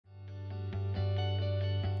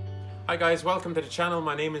Hi guys, welcome to the channel.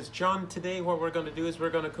 My name is John. Today what we're going to do is we're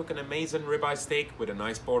going to cook an amazing ribeye steak with a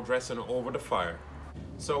nice board dressing over the fire.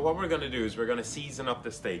 So what we're going to do is we're going to season up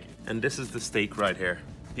the steak. And this is the steak right here.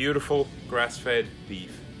 Beautiful grass-fed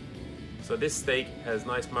beef. So this steak has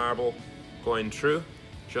nice marble going through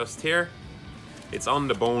just here. It's on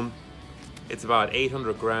the bone. It's about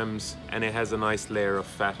 800 grams and it has a nice layer of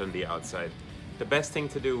fat on the outside. The best thing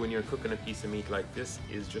to do when you're cooking a piece of meat like this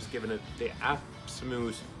is just giving it the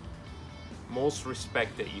absolute most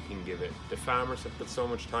respect that you can give it. The farmers have put so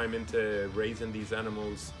much time into raising these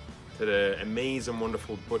animals, to the amazing,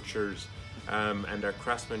 wonderful butchers and their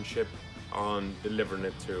craftsmanship on delivering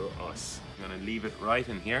it to us. I'm gonna leave it right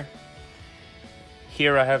in here.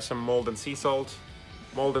 Here I have some Maldon sea salt.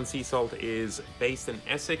 Maldon sea salt is based in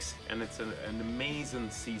Essex and it's an amazing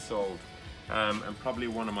sea salt and probably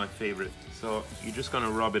one of my favorite. So you're just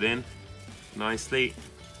gonna rub it in nicely,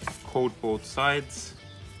 coat both sides.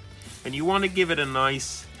 And you want to give it a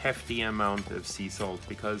nice hefty amount of sea salt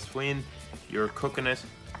because when you're cooking it,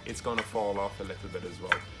 it's going to fall off a little bit as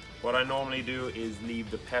well. What I normally do is leave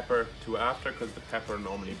the pepper to after because the pepper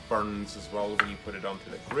normally burns as well when you put it onto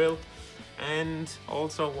the grill. And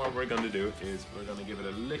also what we're going to do is we're going to give it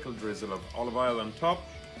a little drizzle of olive oil on top.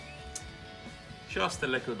 Just a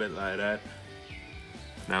little bit like that.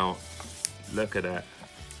 Now, look at that.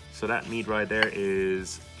 So that meat right there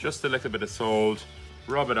is just a little bit of salt.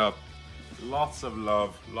 Rub it up. Lots of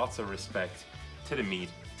love, lots of respect to the meat,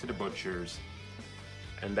 to the butchers,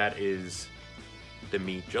 and that is the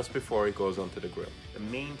meat just before it goes onto the grill. The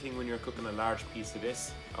main thing when you're cooking a large piece of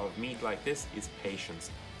this, of meat like this, is patience.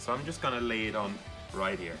 So I'm just gonna lay it on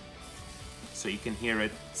right here so you can hear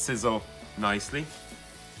it sizzle nicely.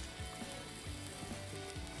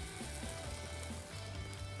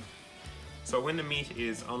 So when the meat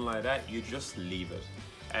is on like that, you just leave it.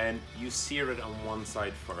 And you sear it on one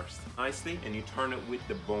side first nicely and you turn it with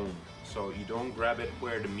the bone, so you don't grab it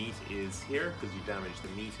where the meat is here because you damage the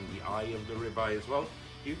meat and the eye of the ribeye as well.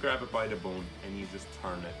 You grab it by the bone and you just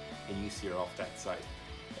turn it and you sear off that side.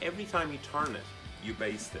 Every time you turn it, you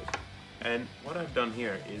baste it. And what I've done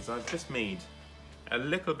here is I've just made a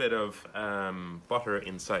little bit of butter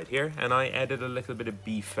inside here and I added a little bit of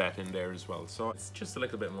beef fat in there as well, so it's just a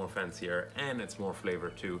little bit more fancier and it's more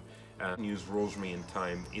flavor too. Use rosemary and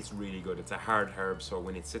thyme. It's really good. It's a hard herb, so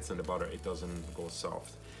when it sits in the butter it doesn't go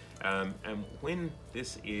soft, and when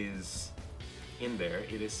this is in there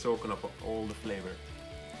it is soaking up all the flavor.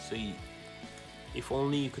 So if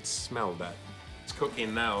only you could smell that. It's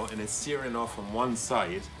cooking now and it's searing off on one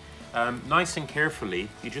side. Nice and carefully,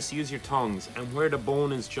 you just use your tongues, and where the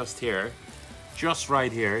bone is just here, just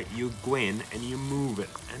right here, you go in and you move it,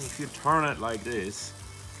 and if you turn it like this,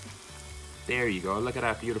 there you go. Look at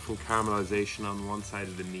that beautiful caramelization on one side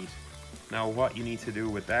of the meat. Now what you need to do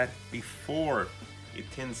with that before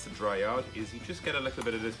it tends to dry out is you just get a little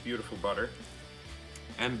bit of this beautiful butter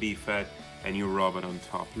and beef fat and you rub it on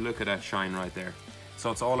top. Look at that shine right there. So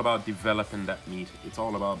it's all about developing that meat. It's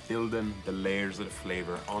all about building the layers of the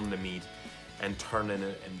flavor on the meat and turning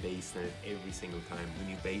it and basting it every single time. When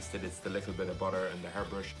you baste it, it's the little bit of butter and the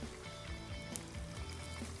hairbrush.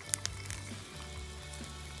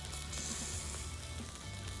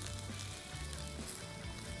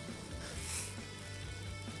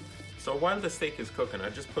 So while the steak is cooking, I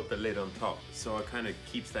just put the lid on top, so it kind of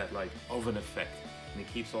keeps that like oven effect, and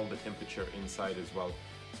it keeps all the temperature inside as well.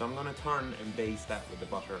 So I'm gonna turn and baste that with the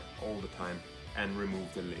butter all the time and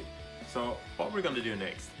remove the lid. So what we're gonna do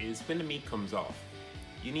next is when the meat comes off,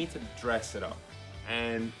 you need to dress it up,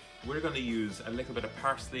 and we're gonna use a little bit of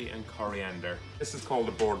parsley and coriander. This is called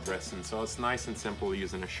a board dressing, so it's nice and simple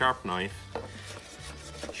using a sharp knife.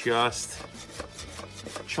 Just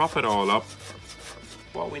chop it all up.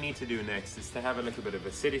 What we need to do next is to have a little bit of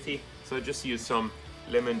acidity, so just use some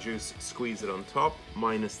lemon juice, squeeze it on top,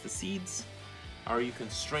 minus the seeds, or you can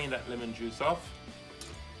strain that lemon juice off.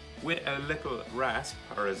 With a little rasp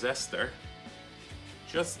or a zester,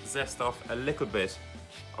 just zest off a little bit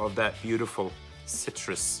of that beautiful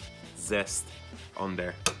citrus zest on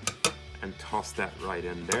there and toss that right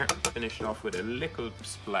in there. Finish it off with a little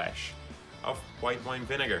splash of white wine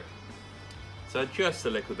vinegar. So just a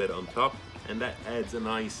little bit on top, and that adds a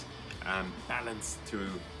nice balance to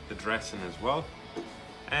the dressing as well.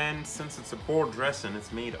 And since it's a board dressing,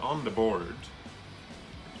 it's made on the board,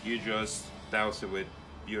 you just douse it with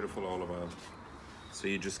beautiful olive oil. So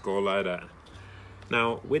you just go like that.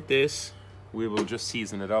 Now with this, we will just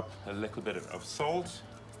season it up, a little bit of salt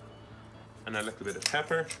and a little bit of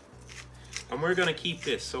pepper. And we're gonna keep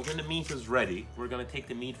this, so when the meat is ready, we're gonna take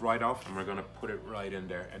the meat right off and we're gonna put it right in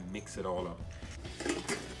there and mix it all up.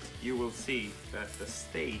 You will see that the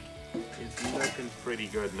steak is looking pretty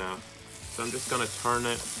good now. So I'm just gonna turn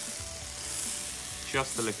it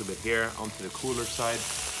just a little bit here onto the cooler side,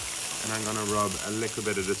 and I'm gonna rub a little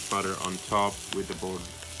bit of this butter on top with the board.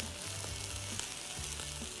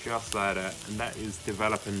 Just like that, and that is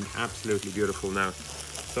developing absolutely beautiful now.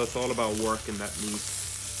 So it's all about working that meat.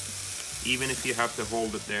 Even if you have to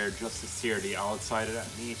hold it there just to sear the outside of that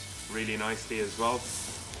meat really nicely as well,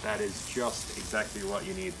 that is just exactly what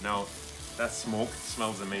you need. Now, that smoke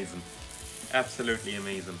smells amazing. Absolutely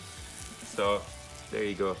amazing. So there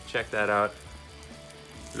you go, check that out.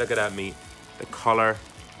 Look at that meat, the color,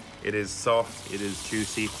 it is soft, it is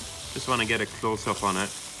juicy. Just want to get a close up on it.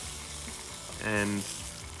 And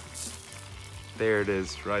there it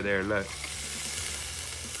is, right there, look.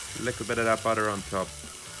 A little bit of that butter on top.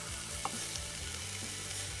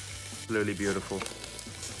 Absolutely beautiful.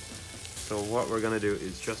 So what we're gonna do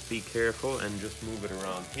is just be careful and just move it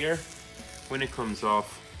around here. When it comes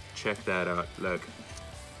off, check that out, look.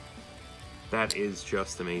 That is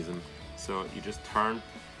just amazing. So you just turn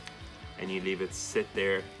and you leave it sit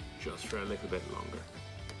there just for a little bit longer.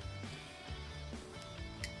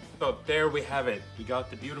 So there we have it. We got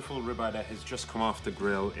the beautiful ribeye that has just come off the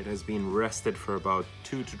grill. It has been rested for about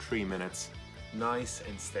 2 to 3 minutes. Nice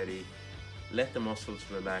and steady. Let the muscles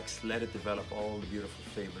relax, let it develop all the beautiful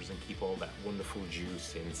flavors and keep all that wonderful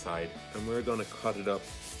juice inside. And we're gonna cut it up.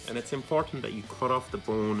 And it's important that you cut off the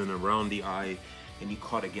bone and around the eye, and you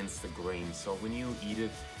cut against the grain. So when you eat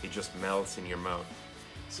it, it just melts in your mouth.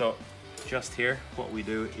 So just here, what we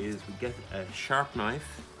do is we get a sharp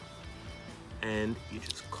knife and you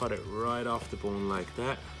just cut it right off the bone like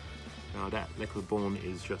that. Now that little bone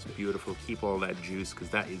is just beautiful. Keep all that juice because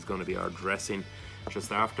that is gonna be our dressing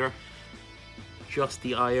just after. Just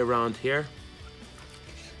the eye around here,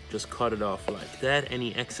 just cut it off like that.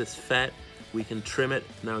 Any excess fat, we can trim it.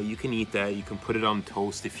 Now you can eat that, you can put it on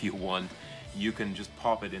toast if you want. You can just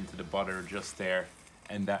pop it into the butter just there,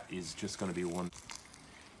 and that is just gonna be one.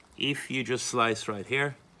 If you just slice right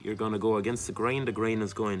here, you're gonna go against the grain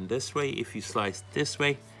is going this way. If you slice this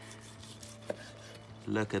way,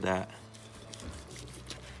 look at that.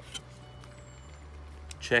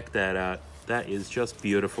 Check that out, that is just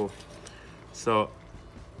beautiful. So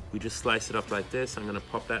we just slice it up like this. I'm gonna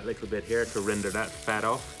pop that little bit here to render that fat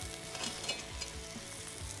off.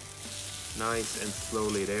 Nice and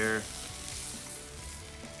slowly there.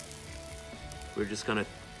 We're just gonna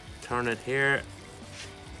turn it here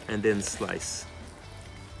and then slice.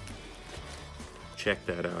 Check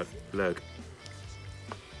that out, look.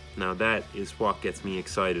 Now that is what gets me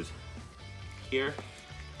excited. Here,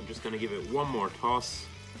 I'm just gonna give it one more toss.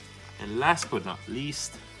 And last but not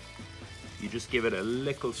least, you just give it a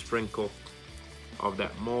little sprinkle of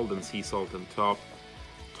that Maldon sea salt on top.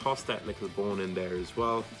 Toss that little bone in there as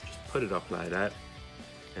well. Just put it up like that.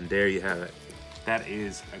 And there you have it. That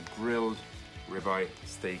is a grilled ribeye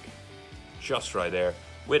steak. Just right there,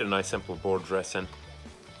 with a nice simple board dressing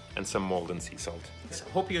and some Maldon sea salt.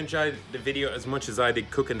 Hope you enjoyed the video as much as I did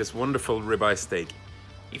cooking this wonderful ribeye steak.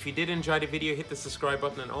 If you did enjoy the video, hit the subscribe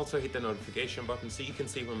button and also hit the notification button so you can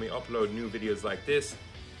see when we upload new videos like this.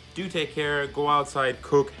 Do take care, go outside,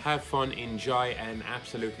 cook, have fun, enjoy, and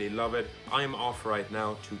absolutely love it. I'm off right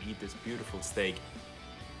now to eat this beautiful steak.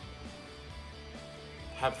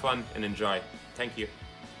 Have fun and enjoy. Thank you.